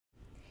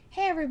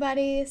Hey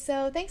everybody,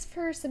 so thanks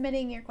for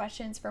submitting your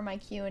questions for my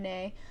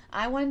Q&A.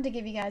 I wanted to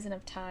give you guys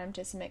enough time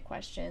to submit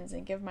questions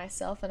and give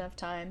myself enough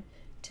time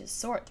to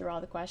sort through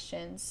all the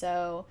questions.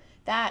 So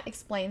that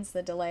explains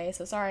the delay.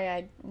 So sorry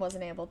I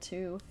wasn't able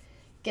to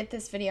get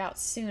this video out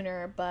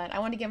sooner, but I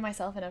want to give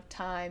myself enough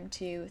time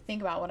to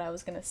think about what I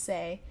was going to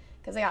say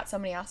because I got so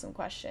many awesome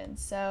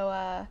questions.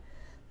 So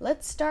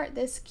let's start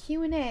this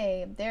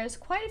Q&A. There's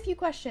quite a few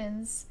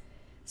questions.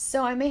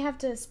 So I may have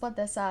to split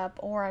this up,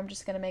 or I'm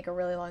just going to make a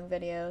really long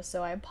video,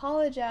 so I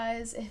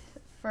apologize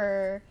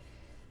for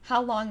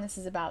how long this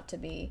is about to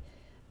be.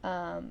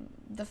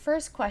 The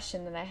first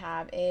question that I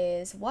have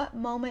is, what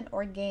moment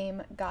or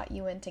game got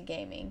you into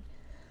gaming?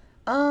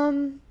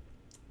 I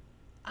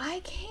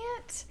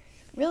can't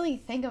really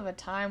think of a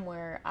time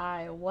where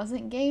I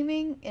wasn't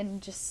gaming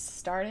and just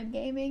started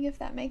gaming, if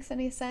that makes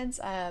any sense.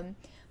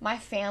 My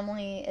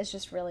family is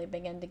just really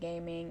big into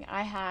gaming.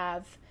 I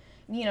have...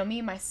 me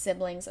and my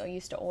siblings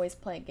used to always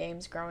play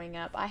games growing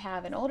up. I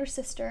have an older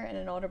sister and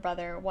an older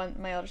brother.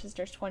 My older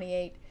sister's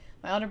 28,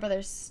 my older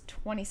brother's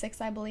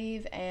 26, I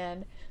believe,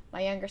 and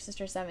my younger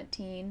sister's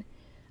 17.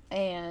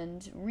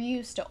 And we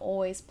used to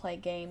always play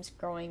games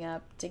growing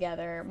up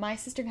together. My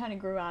sister kind of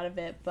grew out of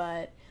it,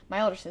 but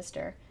my older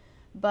sister.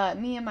 But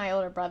me and my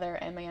older brother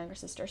and my younger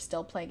sister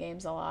still play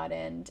games a lot,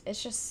 and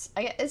it's just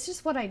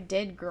what I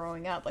did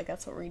growing up. Like,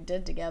 that's what we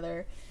did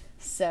together.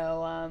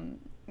 So,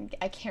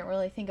 I can't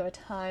really think of a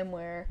time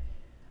where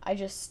I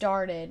just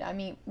started. I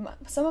mean,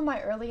 some of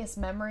my earliest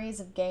memories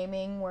of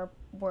gaming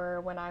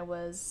were when I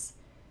was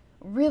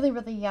really,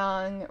 really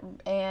young,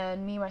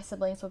 and me and my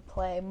siblings would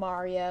play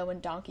Mario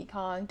and Donkey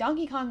Kong.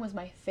 Donkey Kong was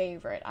my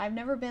favorite. I've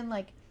never been,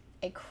 like,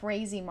 a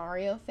crazy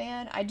Mario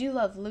fan. I do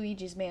love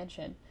Luigi's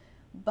Mansion,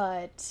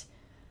 but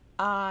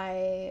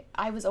I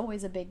was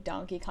always a big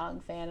Donkey Kong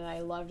fan, and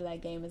I loved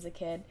that game as a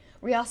kid.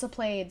 We also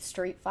played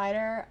Street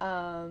Fighter,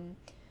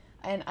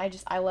 and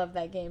I love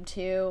that game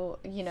too.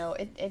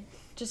 It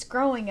just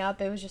growing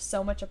up, it was just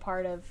so much a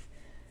part of,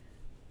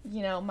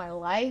 my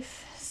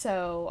life.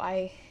 So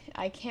I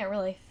can't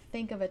really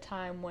think of a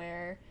time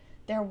where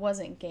there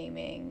wasn't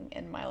gaming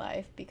in my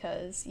life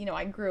because,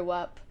 I grew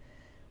up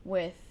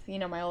with,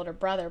 my older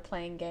brother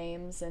playing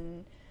games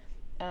and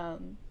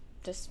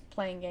just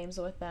playing games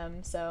with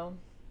them. So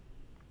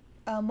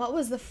what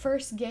was the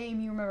first game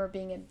you remember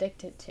being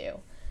addicted to?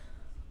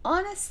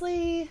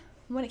 Honestly,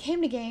 when it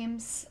came to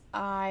games,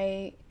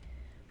 well,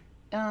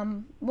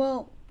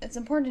 it's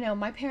important to know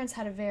my parents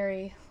had a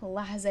very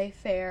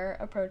laissez-faire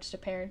approach to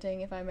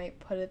parenting, if I might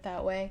put it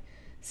that way.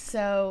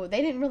 So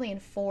they didn't really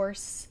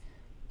enforce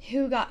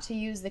who got to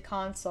use the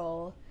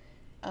console,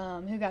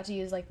 who got to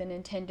use, like, the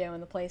Nintendo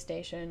and the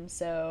PlayStation.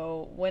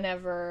 So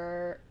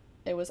whenever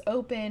it was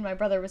open, my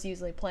brother was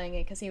usually playing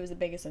it because he was the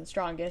biggest and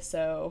strongest,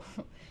 so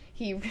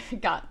he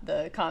got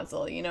the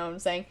console, you know what I'm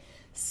saying?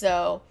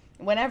 So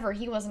whenever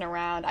he wasn't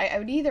around, I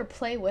would either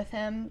play with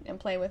him and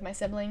play with my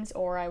siblings,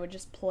 or I would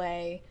just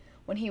play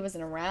when he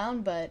wasn't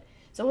around. But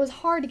so it was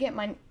hard to get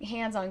my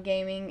hands on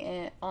gaming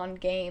and on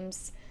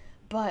games,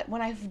 but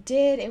when I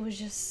did, it was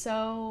just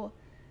so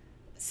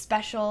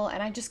special,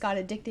 and I just got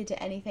addicted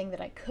to anything that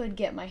I could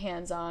get my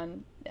hands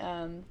on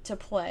to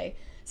play.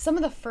 Some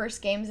of the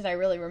first games that I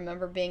really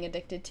remember being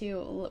addicted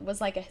to was,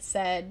 like I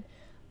said,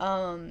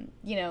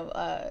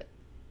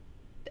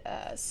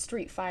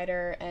 Street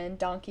Fighter and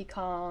Donkey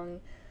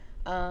Kong.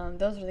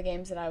 Those were the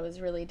games that I was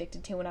really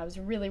addicted to when I was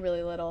really,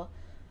 really little.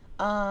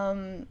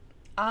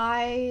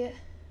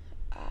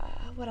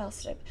 What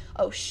else did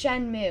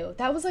Shenmue.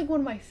 That was, like, one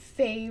of my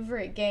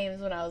favorite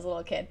games when I was a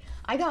little kid.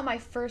 I got my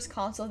first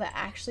console that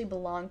actually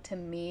belonged to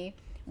me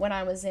when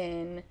I was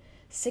in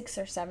 6th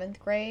or 7th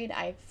grade.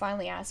 I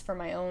finally asked for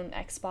my own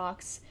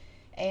Xbox,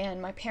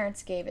 and my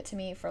parents gave it to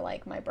me for,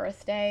 like, my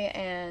birthday,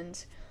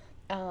 and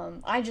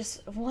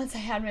once I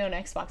had my own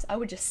Xbox, I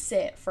would just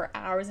sit for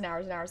hours and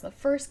hours and hours. The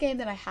first game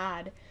that I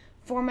had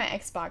for my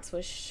Xbox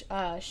was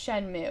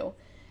Shenmue.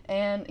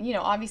 And,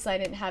 obviously I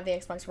didn't have the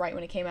Xbox right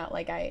when it came out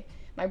like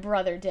my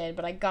brother did,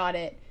 but I got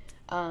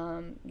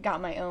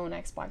my own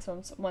Xbox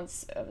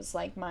once it was,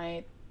 like,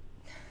 I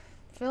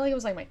feel like it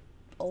was, like, my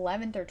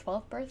 11th or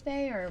 12th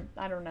birthday, or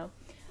I don't know.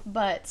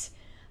 But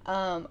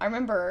I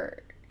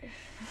remember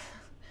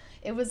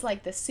it was,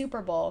 like, the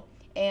Super Bowl,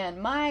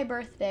 and my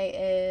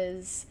birthday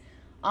is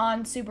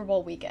on Super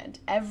Bowl weekend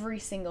every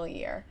single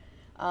year,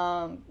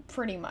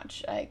 pretty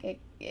much. Like,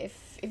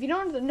 if you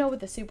don't know what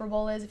the Super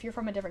Bowl is, if you're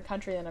from a different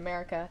country than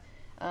America,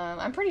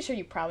 I'm pretty sure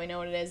you probably know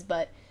what it is,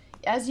 but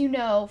as you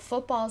know,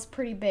 football is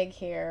pretty big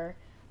here,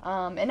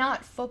 and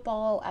not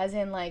football as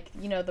in, like,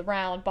 the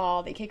round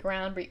ball that you kick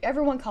around, but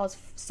everyone calls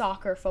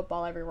soccer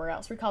football everywhere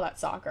else. We call that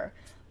soccer,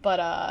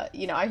 but,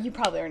 you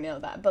probably already know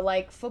that, but,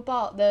 like,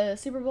 football, the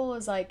Super Bowl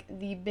is, like,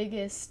 the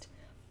biggest,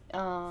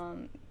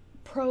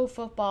 pro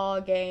football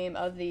game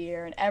of the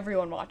year, and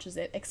everyone watches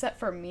it except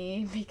for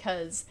me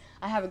because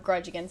I have a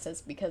grudge against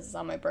this because it's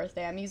on my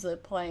birthday. I'm usually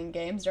playing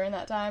games during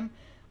that time,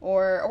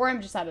 or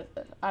I'm just at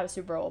a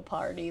Super Bowl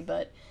party,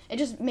 but it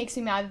just makes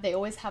me mad that they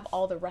always have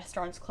all the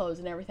restaurants closed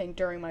and everything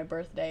during my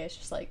birthday. It's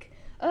just like,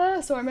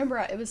 So I remember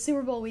it was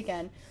Super Bowl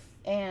weekend,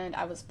 and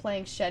I was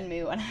playing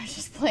Shenmue, and I was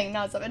just playing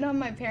nonstop. And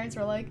my parents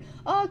were like,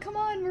 "Oh, come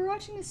on, we're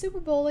watching the Super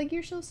Bowl. Like,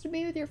 you're supposed to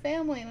be with your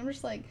family." And I'm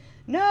just like,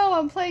 "No,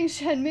 I'm playing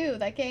Shenmue."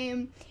 That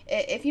game.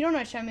 If you don't know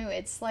Shenmue,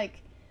 it's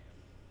like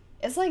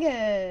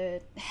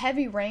a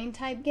heavy rain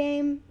type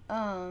game.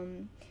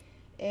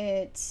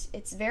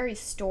 It's very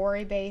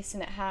story based,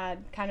 and it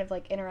had kind of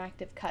like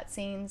interactive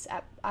cutscenes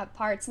at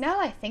parts. Now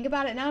that I think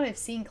about it, now that I've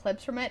seen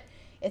clips from it,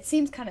 it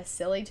seems kind of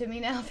silly to me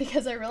now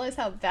because I realize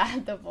how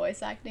bad the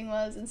voice acting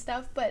was and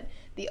stuff. But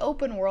the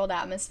open world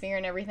atmosphere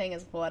and everything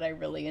is what I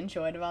really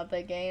enjoyed about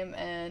that game.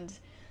 And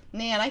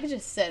man, I could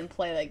just sit and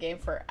play that game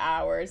for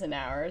hours and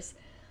hours.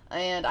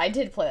 And I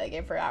did play that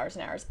game for hours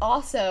and hours.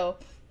 Also,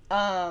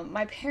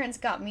 my parents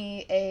got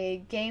me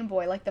a Game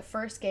Boy, like the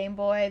first Game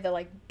Boy, the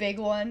like big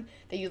one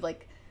that you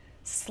like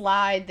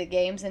slide the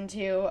games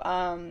into.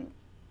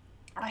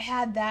 I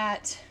had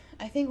that,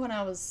 I think, when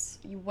I was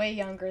way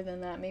younger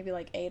than that, maybe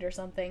like 8 or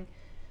something.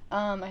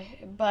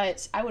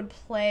 But I would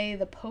play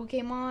the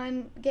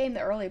Pokemon game,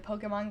 the early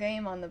Pokemon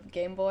game on the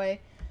Game Boy,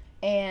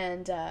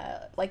 and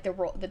like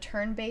the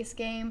turn-based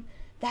game.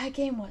 That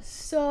game was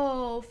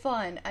so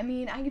fun. I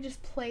mean, I could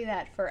just play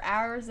that for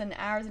hours and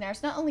hours and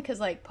hours. Not only because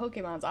like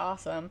Pokemon's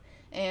awesome,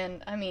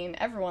 and I mean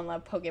everyone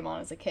loved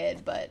Pokemon as a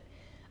kid, but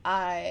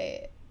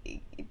I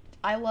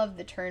love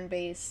the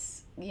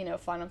turn-based,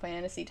 Final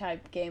Fantasy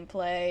type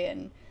gameplay,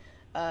 and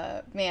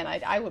man,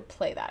 I would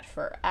play that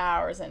for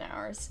hours and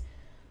hours.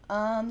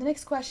 The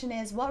next question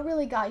is, what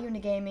really got you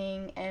into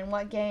gaming, and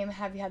what game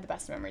have you had the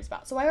best memories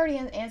about? So I already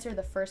answered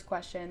the first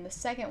question. The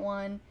second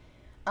one,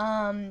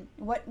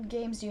 what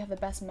games do you have the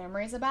best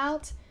memories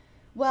about?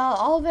 Well,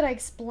 all the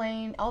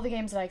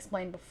games that I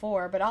explained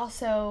before, but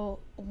also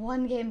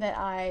one game that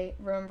I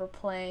remember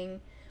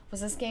playing was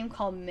this game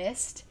called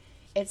Myst.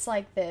 It's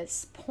like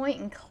this point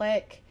and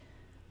click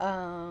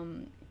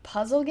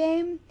puzzle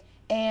game,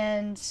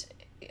 and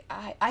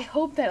I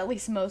hope that at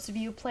least most of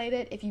you played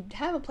it. If you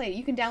haven't played it,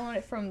 you can download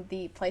it from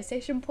the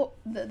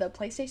the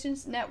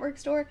PlayStation's network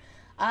store.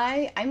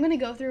 I'm gonna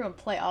go through and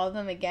play all of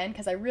them again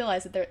because I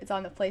realized that it's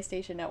on the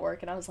PlayStation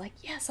Network, and I was like,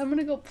 yes, I'm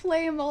gonna go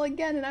play them all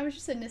again. And I was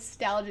just in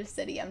nostalgia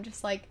city. I'm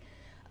just like,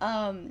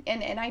 and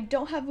I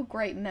don't have a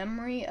great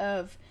memory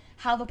of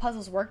how the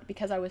puzzles worked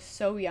because I was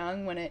so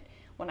young when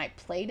I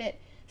played it.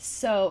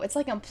 So it's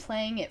like I'm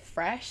playing it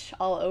fresh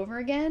all over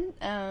again.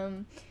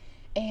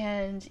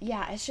 And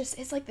yeah,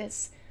 it's like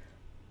this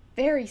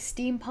very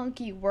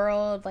steampunky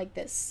world, like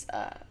this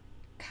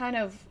kind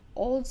of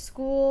old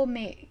school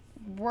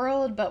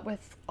world, but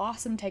with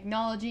awesome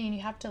technology, and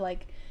you have to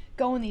like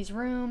go in these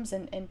rooms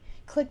and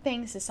click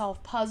things to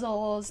solve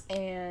puzzles,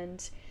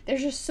 and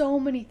there's just so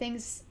many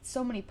things,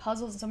 so many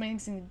puzzles, and so many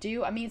things to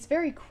do. I mean, it's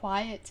very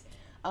quiet.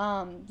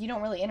 You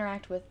don't really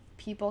interact with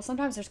people.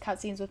 Sometimes there's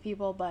cutscenes with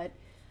people, but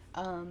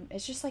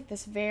it's just like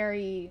this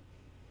very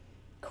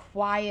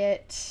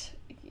quiet,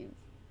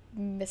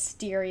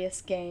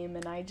 mysterious game,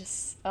 and I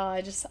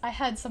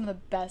had some of the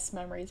best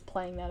memories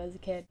playing that as a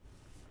kid.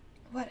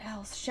 What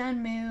else?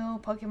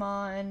 Shenmue,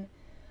 Pokemon,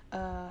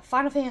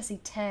 Final Fantasy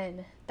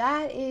X.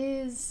 That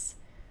is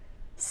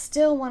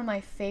still one of my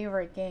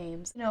favorite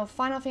games.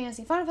 Final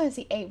Fantasy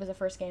VIII was the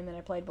first game that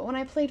I played, but when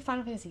I played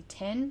Final Fantasy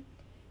X,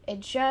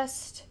 it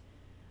just,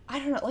 I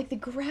don't know, like the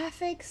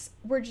graphics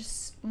were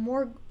just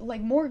more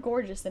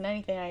gorgeous than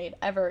anything I had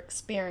ever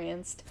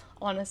experienced,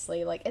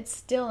 honestly. Like, it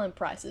still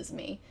impresses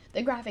me.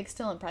 The graphics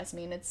still impress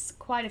me, and it's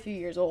quite a few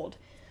years old.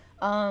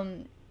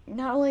 Not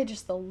only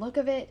just the look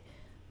of it,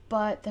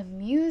 but the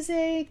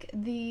music,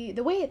 the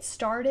way it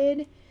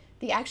started,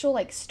 the actual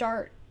like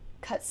start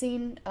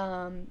cutscene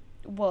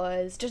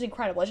was just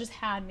incredible. It just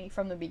had me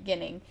from the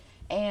beginning,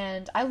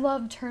 and I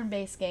love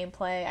turn-based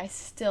gameplay. I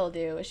still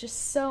do. It's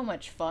just so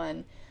much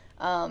fun.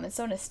 It's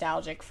so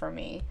nostalgic for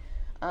me.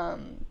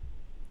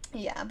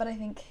 Yeah, but I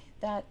think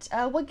that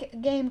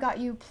what game got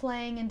you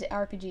playing into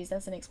RPGs?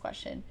 That's the next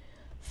question.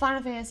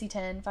 Final Fantasy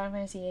X, Final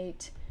Fantasy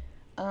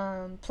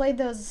VIII. Played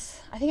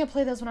those. I think I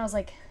played those when I was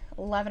like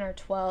 11 or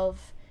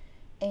 12.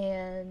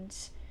 And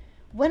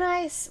when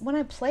I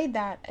played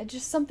that, it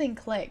just something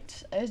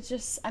clicked. It was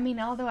just, I mean,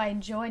 although I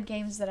enjoyed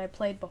games that I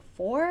played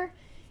before,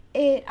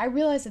 I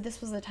realized that this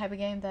was the type of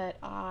game that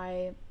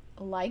I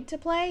like to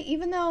play,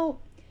 even though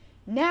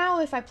now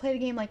if I played a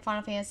game like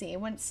Final Fantasy, it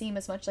wouldn't seem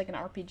as much like an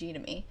RPG to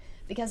me,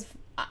 because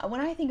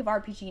when I think of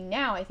RPG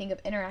now, I think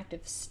of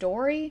interactive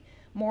story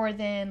more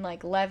than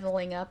like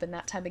leveling up and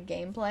that type of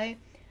gameplay.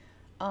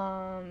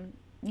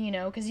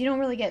 Because you don't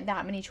really get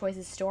that many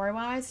choices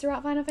story-wise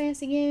throughout Final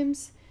Fantasy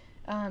games.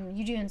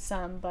 You do in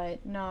some,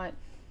 but not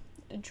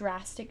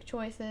drastic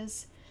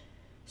choices.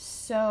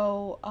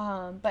 So,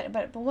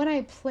 but when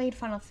I played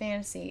Final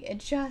Fantasy, it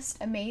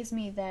just amazed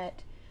me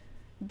that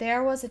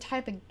there was a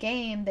type of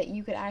game that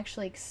you could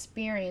actually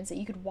experience, that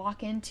you could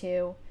walk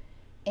into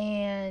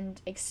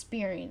and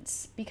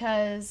experience,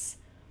 because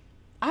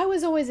I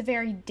was always a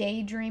very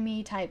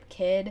daydreamy type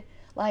kid,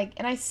 like,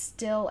 and I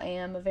still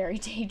am a very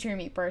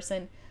daydreamy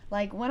person.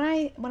 Like, when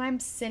I'm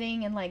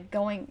sitting and like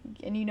going,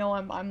 and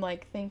I'm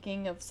like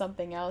thinking of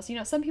something else.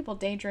 Some people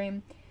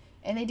daydream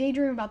and they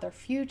daydream about their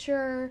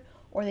future,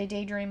 or they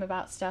daydream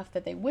about stuff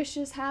that they wish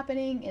is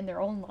happening in their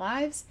own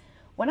lives.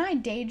 When I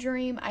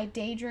daydream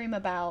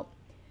about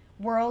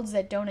worlds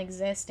that don't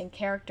exist and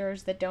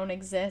characters that don't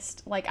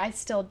exist. Like, I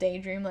still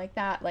daydream like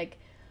that. Like,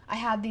 I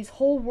have these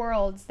whole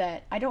worlds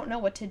that I don't know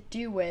what to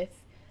do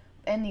with,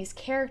 and these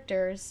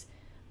characters,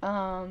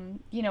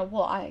 that's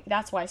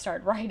why I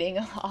started writing,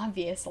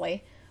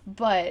 obviously.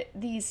 But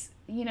these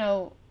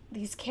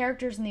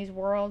characters in these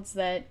worlds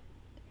that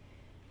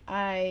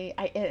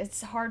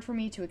it's hard for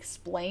me to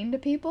explain to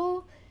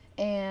people.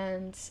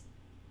 And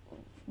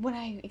when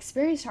I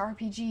experienced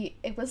RPG,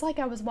 it was like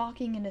I was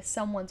walking into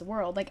someone's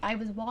world. Like, I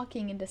was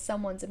walking into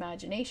someone's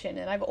imagination.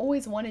 And I've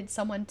always wanted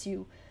someone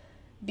to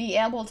be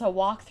able to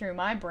walk through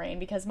my brain,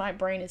 because my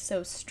brain is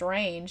so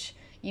strange.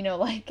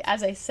 Like,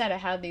 as I said, I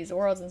have these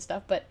worlds and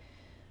stuff, but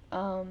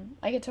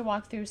I get to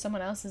walk through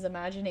someone else's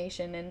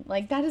imagination. And,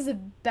 like, that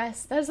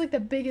is like the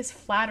biggest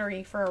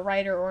flattery for a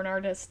writer or an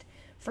artist,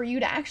 for you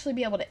to actually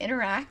be able to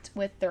interact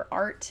with their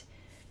art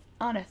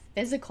on a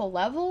physical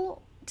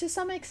level to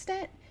some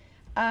extent.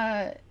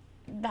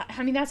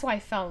 That's why I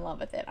fell in love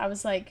with it. I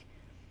was like,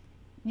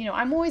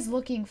 I'm always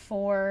looking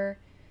for,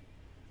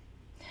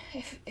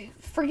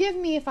 forgive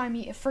me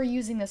for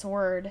using this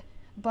word,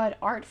 but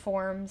art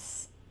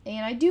forms.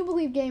 And I do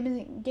believe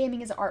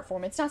gaming is an art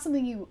form. It's not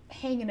something you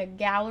hang in a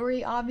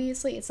gallery,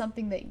 obviously. It's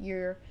something that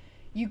you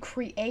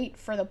create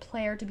for the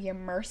player to be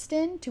immersed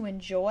in, to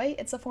enjoy.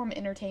 It's a form of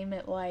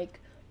entertainment like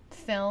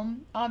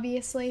film,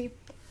 obviously.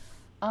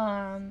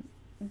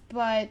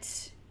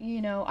 But,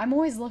 I'm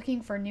always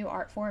looking for new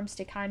art forms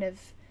to kind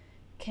of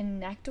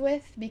connect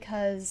with,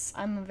 because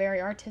I'm a very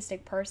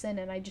artistic person,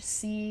 and I just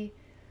see,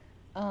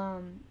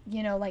 as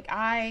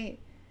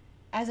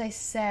I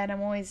said,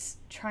 I'm always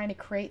trying to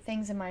create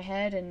things in my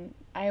head, and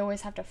I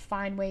always have to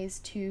find ways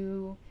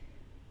to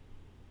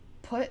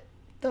put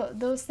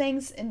those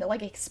things and,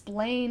 like,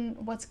 explain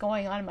what's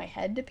going on in my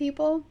head to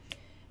people.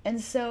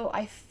 And so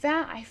I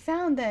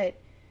found that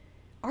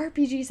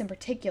RPGs in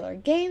particular,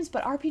 games,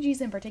 but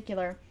RPGs in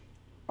particular,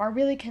 are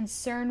really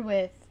concerned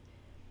with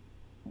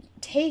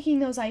taking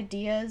those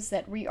ideas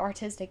that we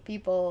artistic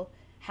people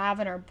have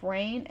in our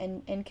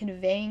brain and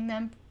conveying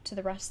them to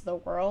the rest of the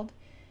world,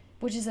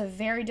 which is a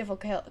very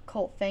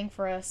difficult thing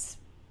for us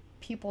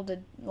people to,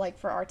 like,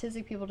 for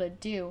artistic people to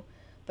do,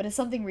 but it's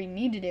something we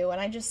need to do.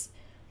 And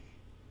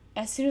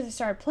as soon as I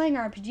started playing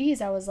RPGs,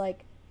 I was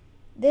like,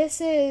 this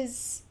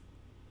is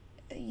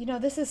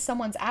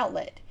someone's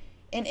outlet.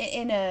 In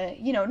a,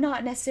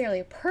 not necessarily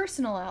a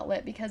personal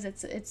outlet, because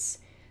it's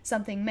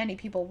something many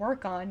people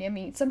work on. I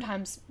mean,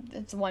 sometimes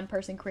it's one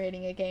person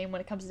creating a game when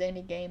it comes to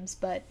indie games,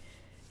 but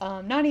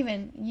not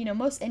even,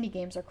 most indie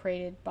games are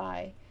created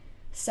by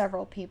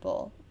several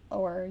people,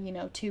 or,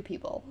 2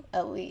 people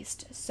at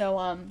least. So,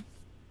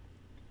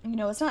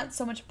 it's not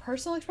so much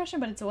personal expression,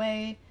 but it's a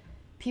way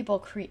people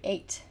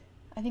create.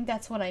 I think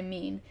that's what I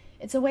mean.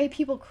 It's a way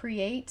people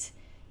create,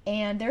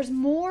 and there's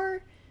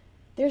more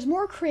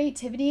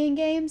creativity in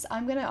games.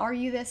 I'm going to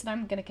argue this, and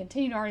I'm going to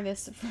continue to argue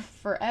this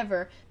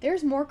forever.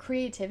 There's more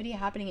creativity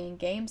happening in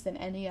games than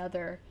any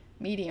other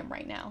medium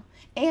right now.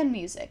 And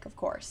music, of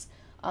course,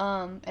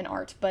 and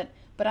art. But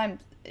I'm,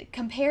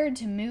 compared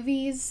to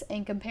movies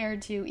and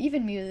compared to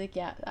even music,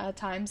 at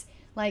times,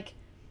 like,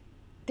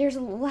 there's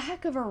a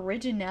lack of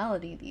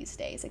originality these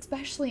days,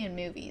 especially in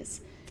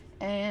movies.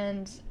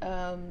 And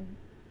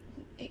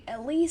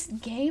at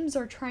least games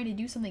are trying to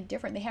do something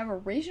different. They have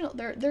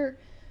they're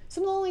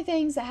some of the only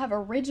things that have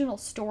original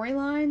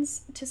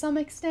storylines to some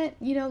extent.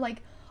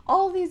 Like,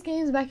 all of these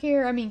games back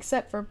here, I mean,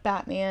 except for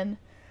Batman,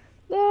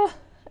 I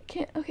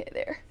can't, okay,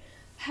 there,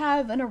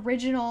 have an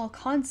original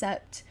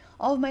concept.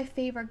 All of my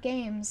favorite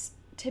games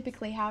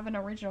typically have an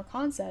original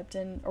concept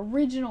and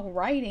original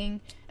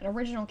writing and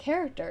original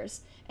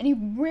characters, and you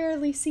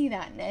rarely see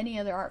that in any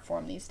other art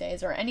form these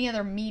days, or any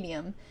other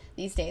medium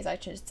these days, I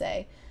should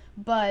say.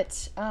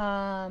 But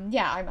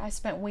I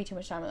spent way too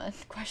much time on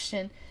that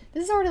question.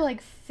 This is already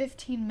like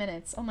 15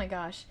 minutes. Oh my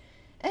gosh.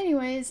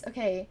 Anyways,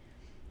 okay,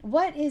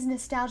 what is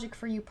nostalgic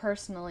for you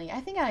personally? I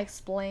think I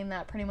explained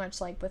that pretty much,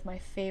 like, with my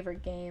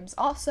favorite games.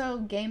 Also,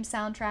 game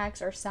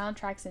soundtracks, or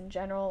soundtracks in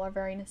general, are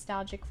very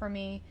nostalgic for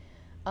me.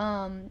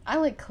 I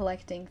like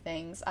collecting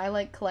things. I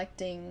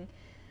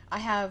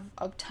have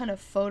a ton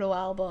of photo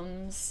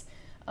albums.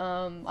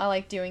 I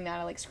like doing that.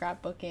 I like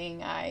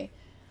scrapbooking. I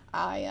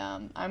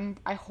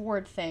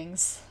hoard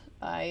things.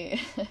 I'm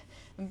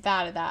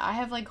bad at that. I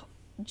have, like,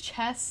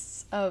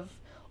 chests of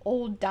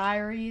old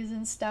diaries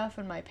and stuff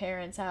in my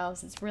parents'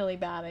 house. It's really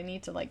bad. I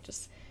need to, like,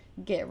 just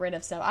get rid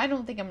of stuff. I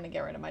don't think I'm gonna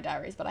get rid of my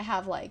diaries, but I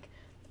have, like,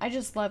 I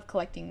just love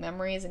collecting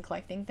memories and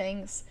collecting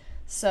things.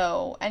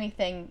 So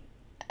anything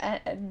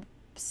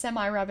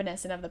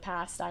semi-reminiscent of the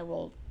past, I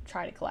will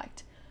try to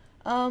collect.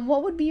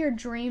 What would be your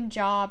dream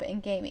job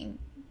in gaming?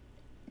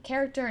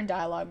 Character and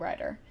dialogue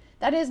writer.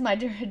 That is my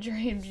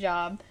dream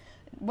job.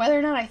 Whether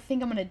or not I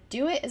think I'm gonna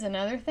do it is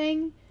another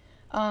thing.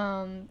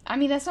 I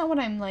mean, that's not what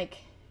I'm, like,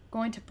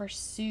 going to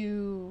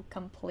pursue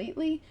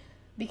completely,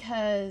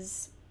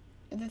 because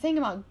the thing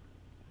about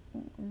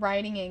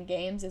writing in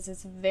games is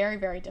it's very,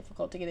 very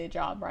difficult to get a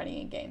job writing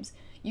in games.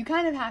 You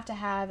kind of have to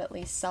have at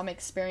least some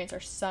experience, or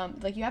some,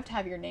 like, you have to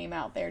have your name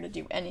out there to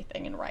do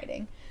anything in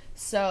writing.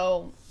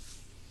 So,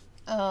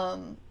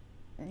 I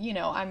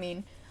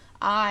mean,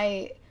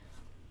 I,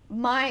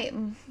 my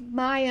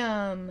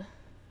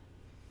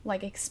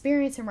like,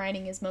 experience in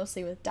writing is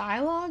mostly with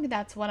dialogue.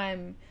 That's what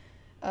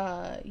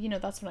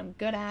that's what I'm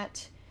good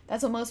at.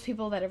 That's what most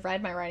people that have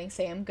read my writing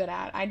say I'm good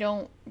at. I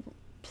don't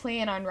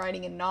plan on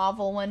writing a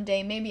novel one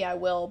day. Maybe I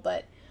will,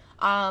 but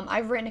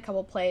I've written a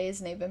couple plays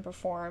and they've been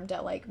performed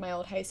at like my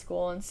old high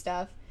school and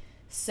stuff.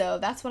 So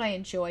that's what I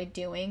enjoy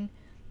doing.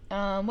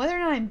 Whether or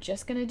not I'm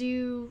just gonna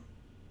do,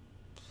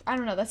 I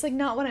don't know, that's like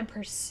not what I'm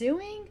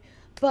pursuing.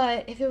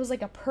 But if it was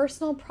like a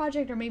personal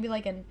project or maybe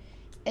like an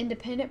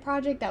independent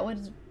project, that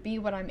would be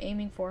what I'm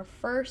aiming for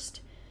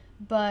first.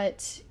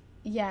 But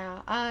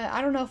yeah, I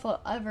don't know if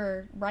I'll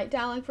ever write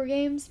dialogue for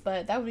games,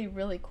 but that would be a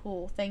really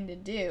cool thing to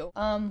do.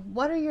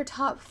 What are your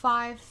top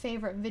 5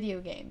 favorite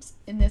video games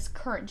in this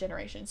current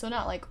generation? So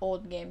not like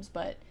old games,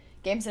 but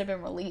games that have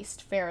been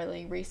released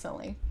fairly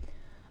recently.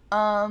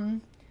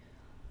 I'm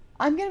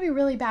going to be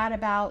really bad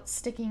about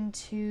sticking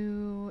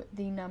to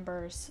the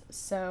numbers,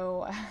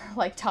 so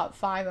like top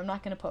 5, I'm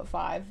not going to put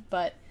 5,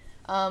 but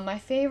my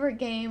favorite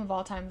game of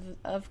all time,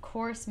 of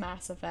course,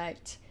 Mass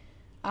Effect.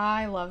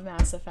 I love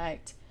Mass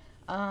Effect.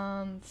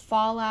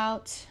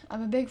 Fallout,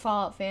 I'm a big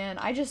Fallout fan.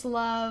 I just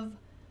love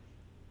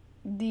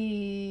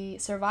the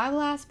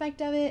survival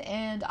aspect of it,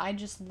 and I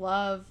just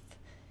love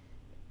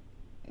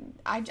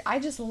I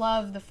just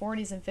love the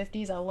 40s and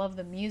 50s. I love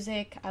the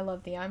music. I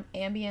love the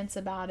ambience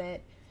about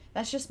it.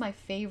 That's just my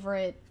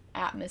favorite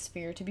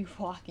atmosphere to be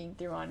walking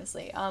through,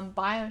 honestly.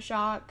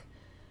 BioShock,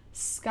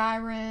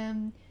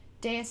 Skyrim,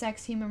 Deus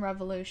Ex Human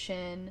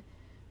Revolution,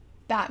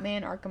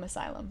 Batman Arkham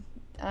Asylum.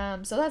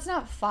 So that's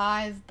not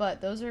 5,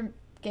 but those are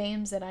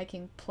games that I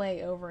can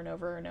play over and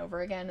over and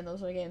over again, and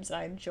those are the games that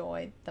I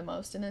enjoy the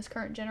most in this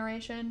current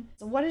generation.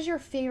 So what is your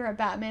favorite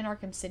Batman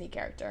Arkham City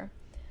character?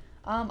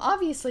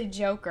 Obviously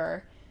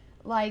Joker.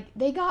 Like,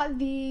 they got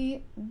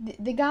the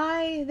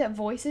guy that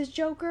voices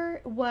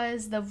Joker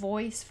was the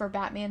voice for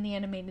Batman the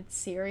Animated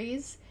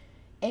Series,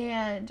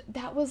 and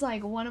that was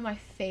like one of my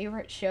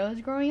favorite shows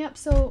growing up.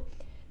 So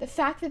the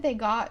fact that they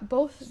got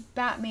both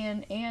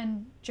Batman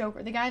and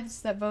Joker, the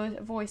guys that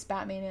voiced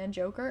Batman and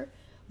Joker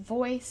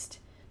voiced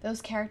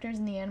those characters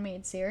in the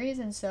animated series,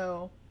 and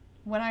so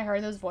when I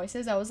heard those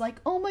voices, I was like,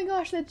 oh my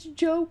gosh, that's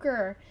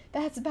Joker,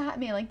 that's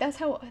Batman. Like, that's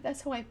how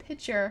I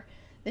picture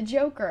the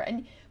Joker.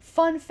 And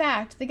fun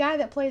fact, the guy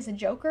that plays the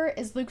Joker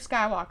is Luke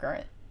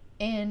Skywalker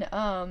in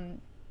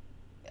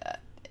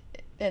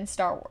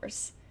Star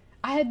Wars.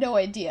 I had no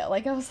idea.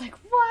 Like, I was like,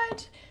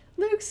 what?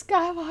 Luke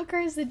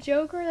Skywalker is the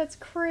Joker? That's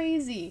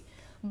crazy.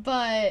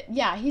 But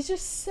yeah, he's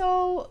just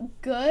so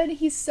good.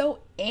 He's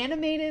so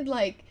animated.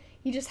 Like,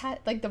 he just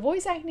had, like, the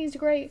voice acting is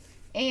great,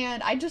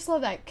 and I just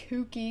love that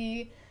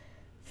kooky,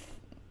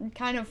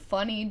 kind of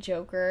funny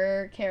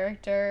Joker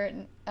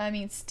character. I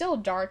mean, still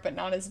dark, but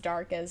not as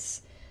dark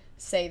as,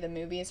 say, the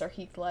movies or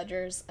Heath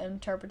Ledger's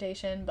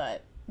interpretation.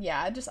 But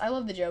yeah, I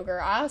love the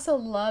Joker. I also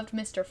loved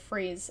Mr.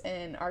 Freeze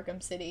in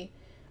Arkham City.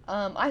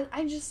 I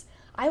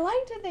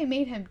liked that they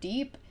made him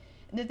deep,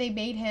 that they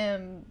made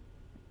him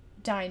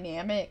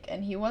dynamic,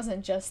 and he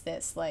wasn't just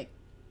this, like,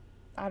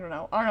 I don't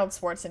know, Arnold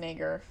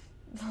Schwarzenegger.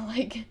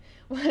 Like,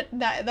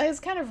 that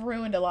has kind of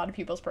ruined a lot of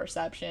people's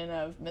perception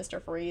of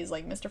Mr. Freeze.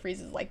 Like, Mr.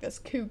 Freeze is like this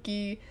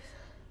kooky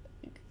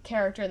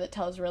character that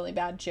tells really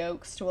bad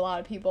jokes to a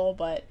lot of people,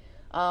 but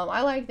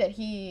I like that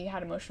he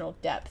had emotional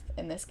depth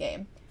in this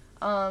game.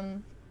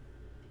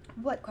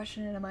 What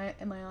question am I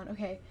on?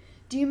 Okay.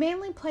 Do you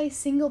mainly play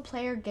single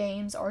player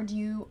games, or do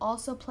you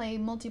also play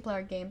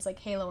multiplayer games like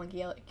Halo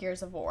and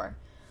Gears of War?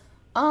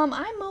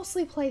 I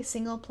mostly play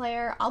single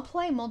player. I'll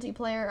play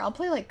multiplayer. I'll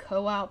play like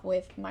co-op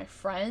with my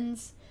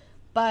friends,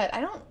 but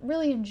I don't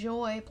really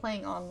enjoy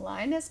playing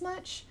online as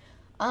much.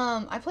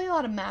 I play a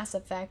lot of Mass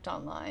Effect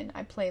online.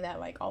 I play that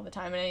like all the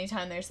time, and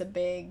anytime there's a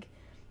big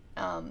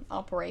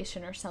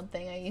operation or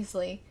something, I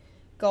usually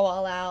go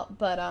all out.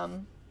 But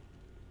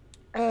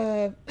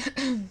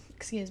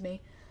excuse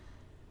me.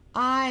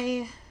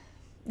 I'm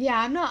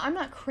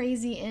not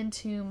crazy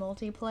into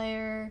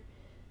multiplayer,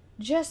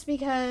 just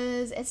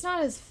because it's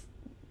not as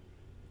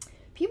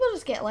people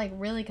just get like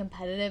really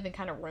competitive and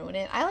kind of ruin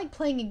it. I like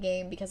playing a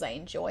game because I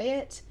enjoy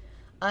it,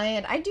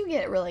 and I do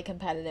get really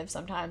competitive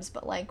sometimes,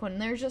 but like when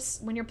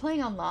you're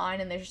playing online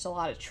and there's just a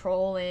lot of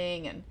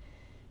trolling and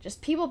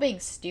just people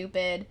being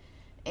stupid,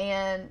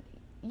 and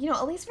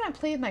at least when I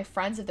play with my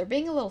friends, if they're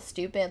being a little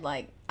stupid,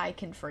 like, I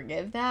can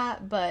forgive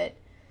that. But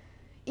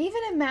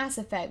even in Mass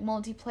Effect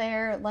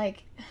multiplayer,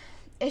 like,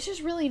 it's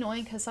just really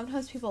annoying because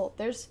sometimes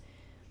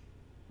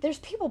there's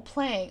people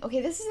playing.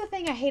 Okay, this is the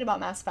thing I hate about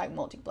Mass Effect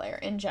multiplayer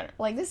in general.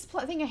 Like, this is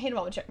the thing I hate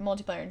about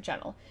multiplayer in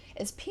general,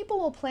 is people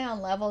will play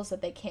on levels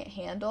that they can't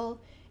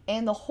handle,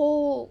 and the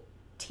whole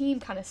team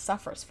kind of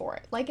suffers for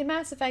it. Like, in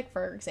Mass Effect,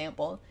 for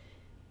example,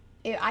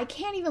 I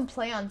can't even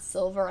play on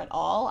silver at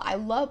all. I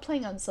love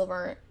playing on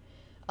silver,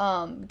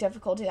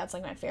 difficulty. That's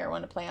like my favorite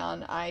one to play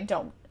on. I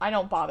don't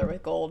bother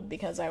with gold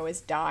because I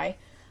always die.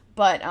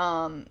 But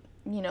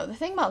the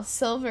thing about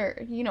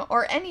silver,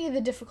 or any of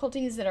the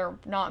difficulties that are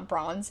not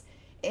bronze,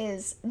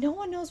 is no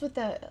one knows what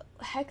the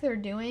heck they're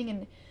doing,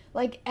 and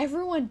like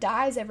everyone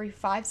dies every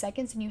 5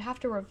 seconds and you have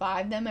to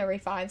revive them every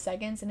 5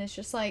 seconds, and it's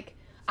just like,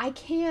 I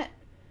can't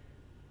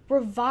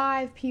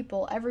revive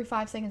people every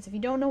 5 seconds. If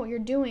you don't know what you're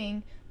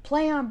doing,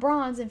 play on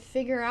bronze and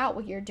figure out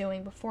what you're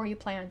doing before you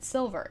play on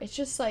silver. It's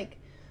just like,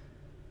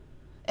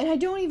 and I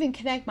don't even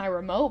connect my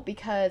remote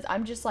because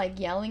I'm just like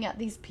yelling at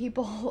these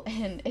people,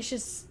 and it's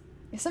just,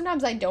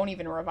 sometimes I don't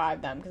even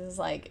revive them because it's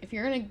like, if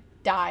you're gonna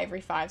die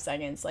every 5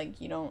 seconds, like,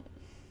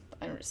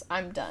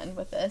 I'm done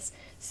with this.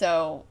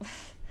 So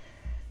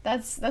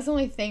that's the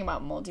only thing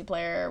about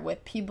multiplayer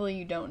with people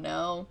you don't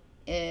know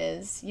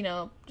is,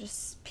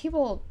 just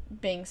people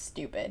being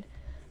stupid.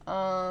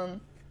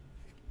 And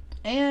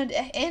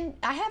I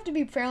have to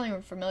be fairly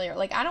familiar.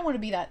 Like, I don't want to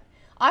be that,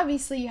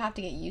 obviously you have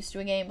to get used to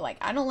a game, but like,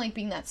 I don't like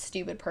being that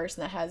stupid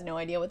person that has no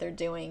idea what they're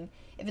doing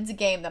if it's a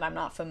game that I'm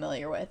not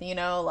familiar with,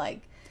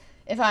 like,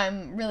 if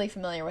I'm really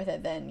familiar with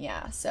it, then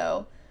yeah.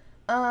 So,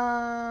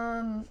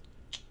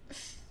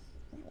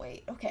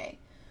 wait, okay.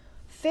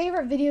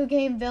 Favorite video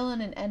game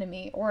villain and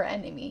enemy, or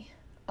enemy?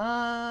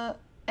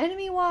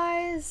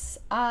 Enemy-wise,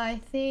 I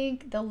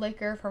think the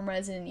Licker from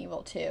Resident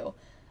Evil 2.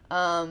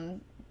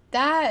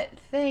 That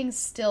thing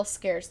still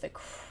scares the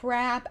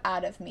crap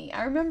out of me.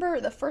 I remember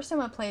the first time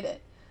I played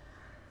it,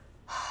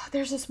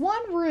 there's this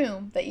one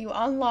room that you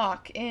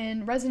unlock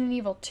in Resident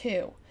Evil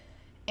 2,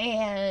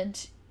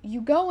 and you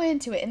go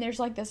into it, and there's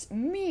like this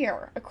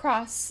mirror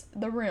across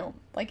the room.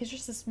 Like, it's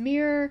just this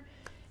mirror,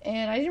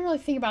 and I didn't really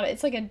think about it.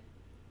 It's like a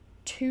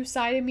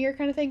two-sided mirror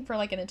kind of thing for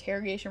like an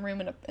interrogation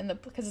room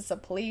because it's a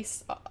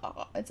police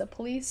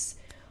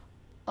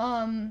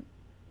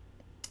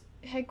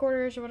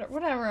headquarters or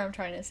whatever I'm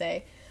trying to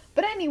say.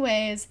 But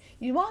anyways,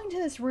 you walk into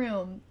this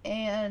room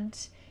and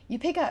you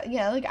pick up,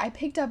 I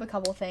picked up a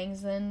couple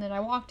things, and then I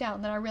walked out,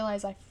 and then I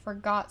realized I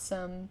forgot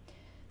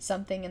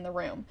something in the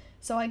room.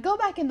 So I go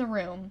back in the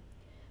room,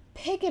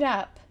 pick it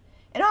up,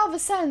 and all of a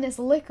sudden this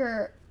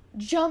Licker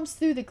jumps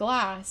through the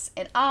glass,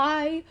 and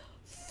I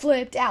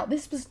flipped out.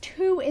 This was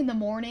 2 in the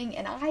morning,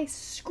 and I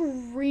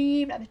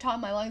screamed at the top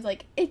of my lungs,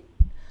 like,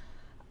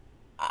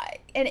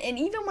 and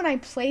even when I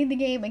played the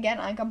game again,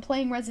 like I'm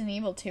playing Resident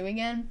Evil 2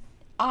 again,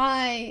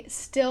 I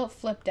still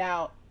flipped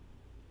out,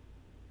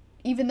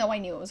 even though I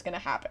knew it was going to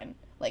happen.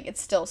 Like, it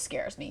still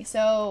scares me.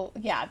 So,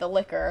 yeah, the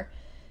Licker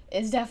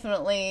is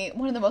definitely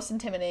one of the most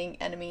intimidating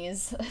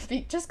enemies,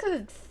 just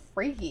because it's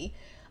freaky.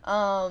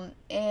 And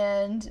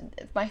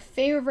my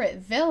favorite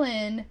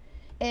villain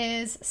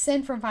is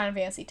Sin from Final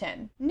Fantasy X.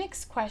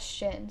 Next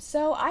question.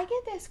 So, I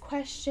get this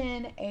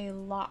question a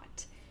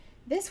lot.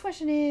 This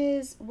question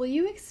is, will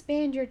you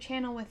expand your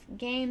channel with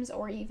games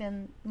or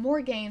even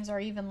more games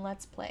or even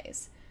Let's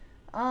Plays?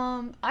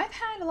 I've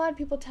had a lot of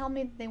people tell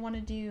me that they want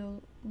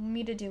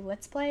me to do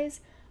Let's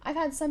Plays. I've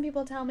had some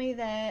people tell me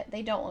that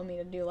they don't want me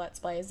to do Let's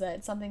Plays, that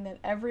it's something that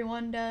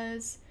everyone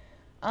does.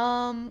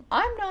 I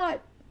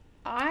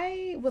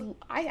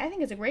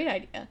think it's a great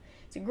idea.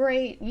 It's a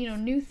great,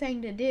 new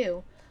thing to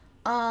do.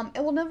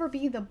 It will never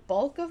be the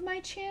bulk of my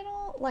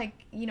channel. Like,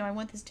 I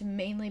want this to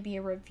mainly be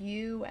a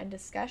review and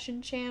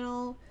discussion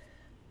channel.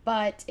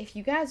 But if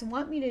you guys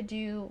want me to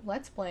do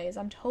Let's Plays,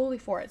 I'm totally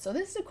for it. So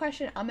this is a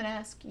question I'm going to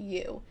ask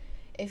you.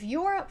 If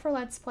you're up for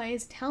Let's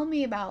Plays, tell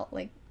me about,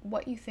 like,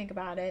 what you think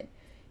about it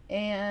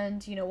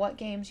and, what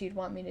games you'd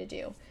want me to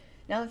do.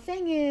 Now, the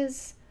thing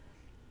is,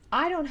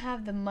 I don't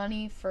have the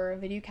money for a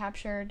video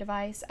capture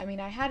device. I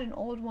mean, I had an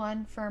old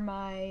one for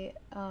my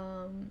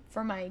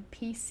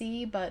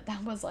PC, but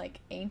that was, like,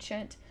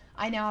 ancient.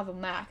 I now have a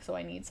Mac, so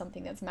I need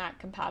something that's Mac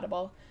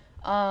compatible.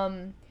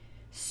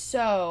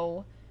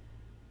 So,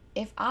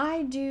 if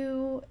I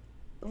do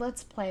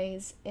Let's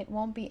Plays, it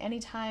won't be any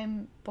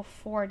time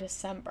before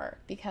December,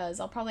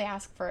 because I'll probably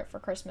ask for it for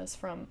Christmas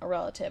from a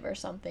relative or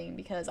something,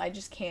 because I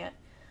just can't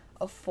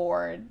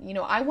afford,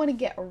 I want to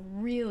get a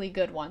really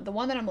good one. The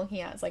one that I'm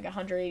looking at is like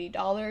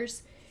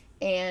 $180,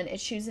 and it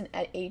shoots in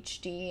at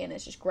HD, and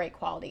it's just great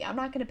quality. I'm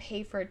not going to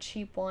pay for a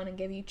cheap one and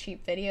give you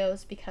cheap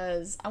videos,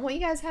 because I want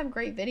you guys to have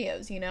great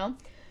videos,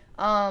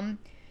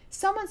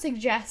 Someone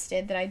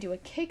suggested that I do a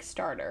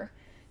Kickstarter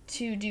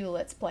to do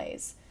Let's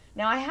Plays.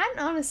 Now, I hadn't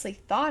honestly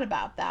thought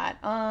about that,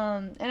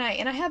 and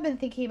I have been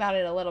thinking about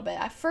it a little bit.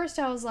 At first,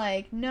 I was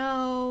like,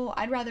 no,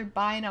 I'd rather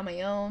buy it on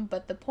my own,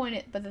 but the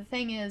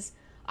thing is,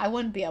 I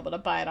wouldn't be able to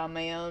buy it on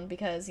my own,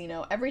 because,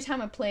 every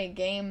time I play a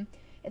game,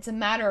 it's a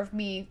matter of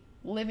me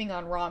living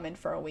on ramen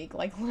for a week.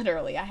 Like,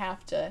 literally, I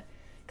have to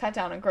cut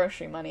down on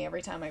grocery money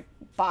every time I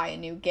buy a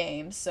new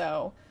game.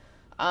 So,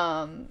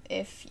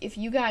 if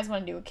you guys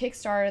want to do a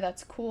Kickstarter,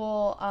 that's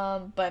cool,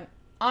 but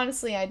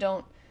honestly, I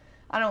don't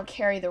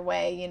care either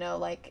way,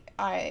 like,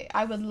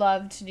 I would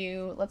love to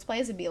do Let's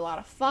Plays. It'd be a lot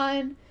of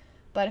fun,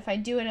 but if I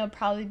do it, it'll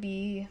probably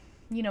be,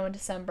 in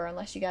December,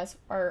 unless you guys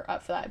are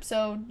up for that.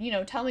 So,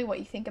 tell me what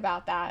you think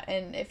about that,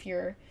 and if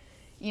you're,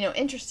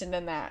 interested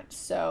in that.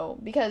 So,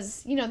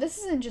 because, this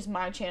isn't just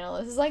my channel,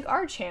 this is like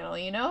our channel,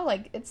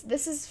 like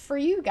this is for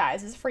you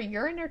guys, it's for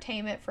your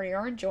entertainment, for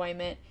your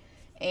enjoyment,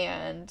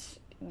 and,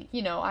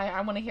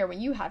 I want to hear what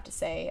you have to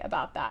say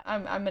about that.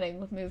 I'm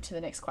going to move to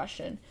the next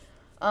question.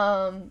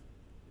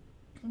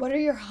 What are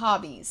your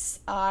hobbies?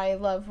 I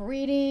love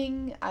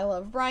reading, I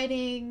love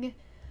writing.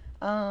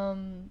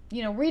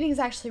 Reading is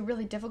actually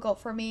really difficult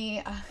for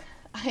me.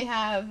 I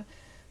have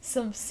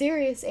some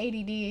serious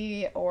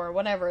ADD or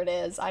whatever it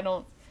is. I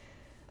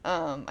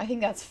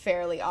think that's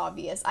fairly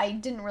obvious. I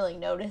didn't really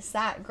notice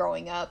that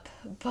growing up,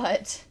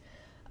 but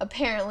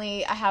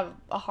apparently I have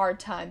a hard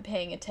time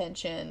paying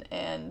attention,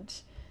 and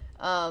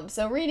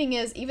so reading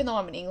is, even though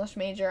I'm an English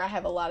major, I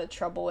have a lot of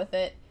trouble with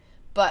it,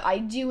 but I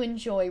do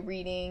enjoy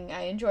reading.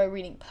 I enjoy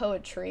reading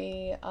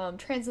poetry,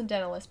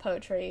 transcendentalist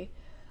poetry.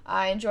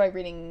 I enjoy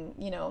reading,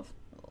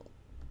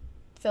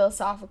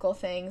 philosophical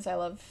things. I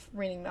love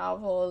reading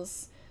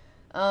novels.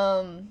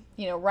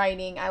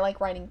 Writing. I like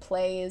writing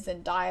plays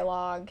and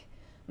dialogue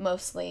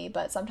mostly,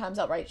 but sometimes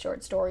I'll write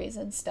short stories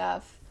and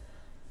stuff.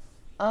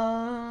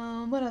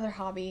 What other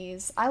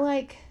hobbies? I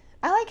like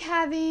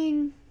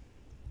having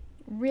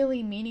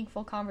really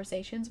meaningful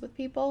conversations with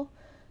people.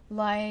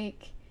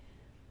 Like,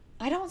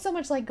 I don't so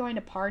much like going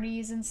to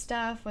parties and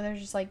stuff where there's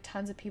just like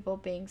tons of people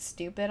being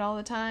stupid all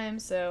the time.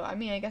 So, I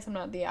mean, I guess I'm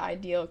not the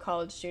ideal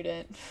college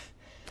student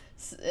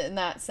in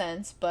that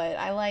sense, but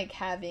I like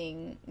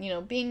having,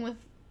 being with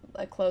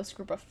a close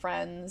group of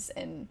friends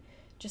and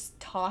just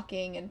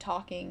talking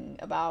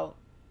about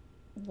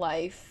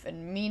life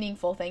and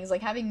meaningful things,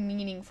 like having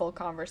meaningful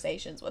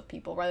conversations with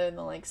people rather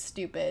than like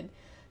stupid,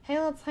 hey,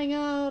 let's hang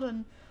out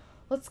and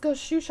let's go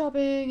shoe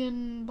shopping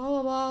and blah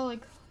blah blah,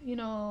 like,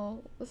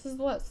 this is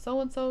what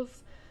so-and-so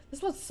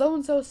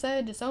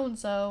said to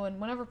so-and-so, and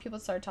whenever people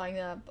start talking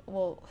that,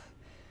 well,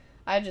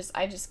 I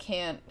just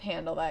can't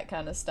handle that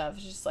kind of stuff.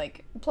 It's just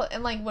like,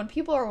 and like when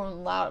people are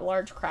in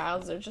large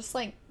crowds, they're just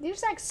like, they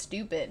just act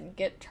stupid and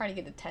trying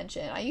to get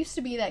attention. I used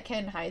to be that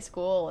kid in high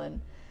school,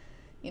 and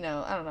I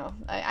don't know.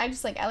 I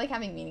just like, I like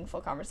having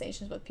meaningful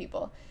conversations with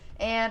people,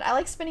 and I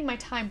like spending my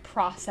time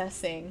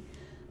processing.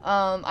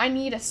 I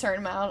need a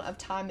certain amount of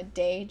time a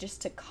day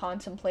just to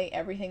contemplate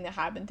everything that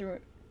happened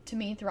to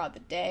me throughout the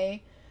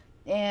day,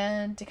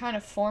 and to kind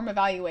of form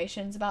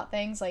evaluations about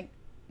things. Like,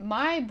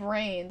 my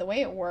brain, the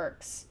way it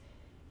works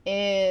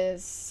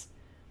is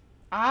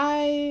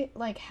I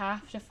like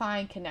have to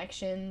find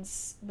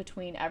connections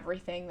between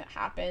everything that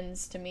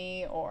happens to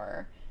me,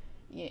 or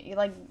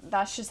like,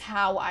 that's just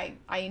how I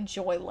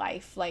enjoy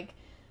life. Like,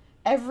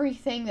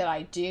 everything that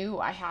I do,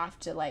 I have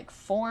to like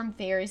form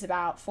theories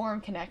about,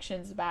 form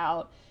connections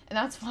about, and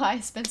that's why I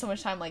spend so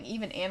much time like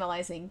even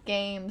analyzing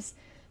games,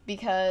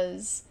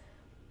 because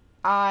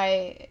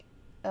I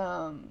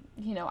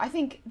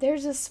think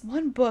there's this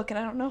one book, and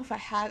I don't know if I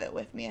have it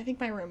with me. I think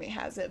my roommate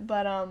has it,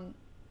 but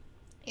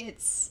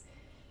it's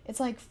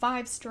like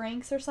 5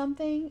 strengths or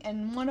something,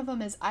 and one of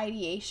them is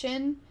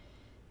ideation,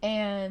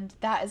 and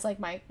that is like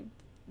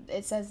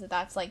it says that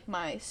that's like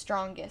my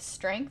strongest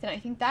strength, and I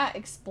think that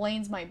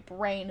explains my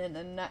brain in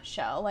a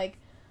nutshell. Like,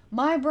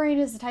 my brain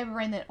is the type of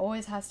brain that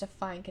always has to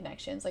find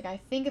connections. Like, I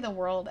think of the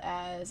world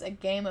as a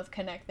game of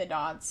connect the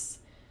dots.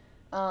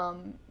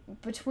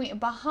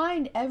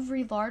 Behind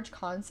every large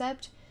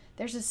concept,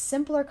 there's a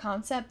simpler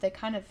concept that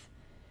kind of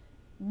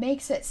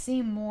makes it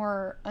seem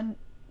more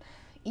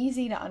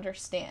easy to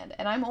understand.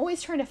 And I'm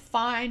always trying to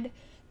find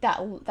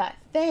that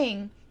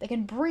thing that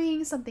can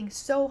bring something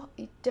so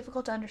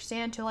difficult to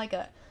understand to like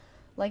a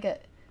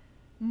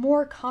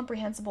more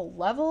comprehensible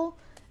level.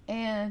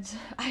 And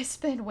I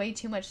spend way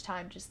too much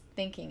time just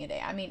thinking a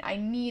day. I mean, I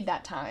need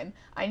that time.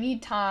 I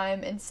need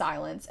time in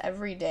silence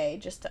every day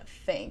just to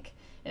think.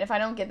 And if I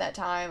don't get that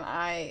time,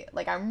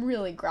 I'm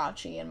really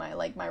grouchy, and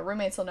my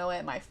roommates will know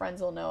it, my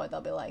friends will know it. They'll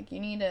be like,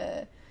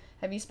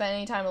 have you spent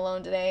any time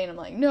alone today? And I'm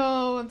like,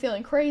 no, I'm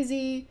feeling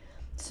crazy.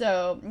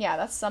 So, yeah,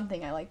 that's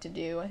something I like to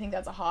do. I think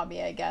that's a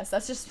hobby, I guess.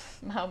 That's just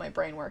how my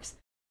brain works.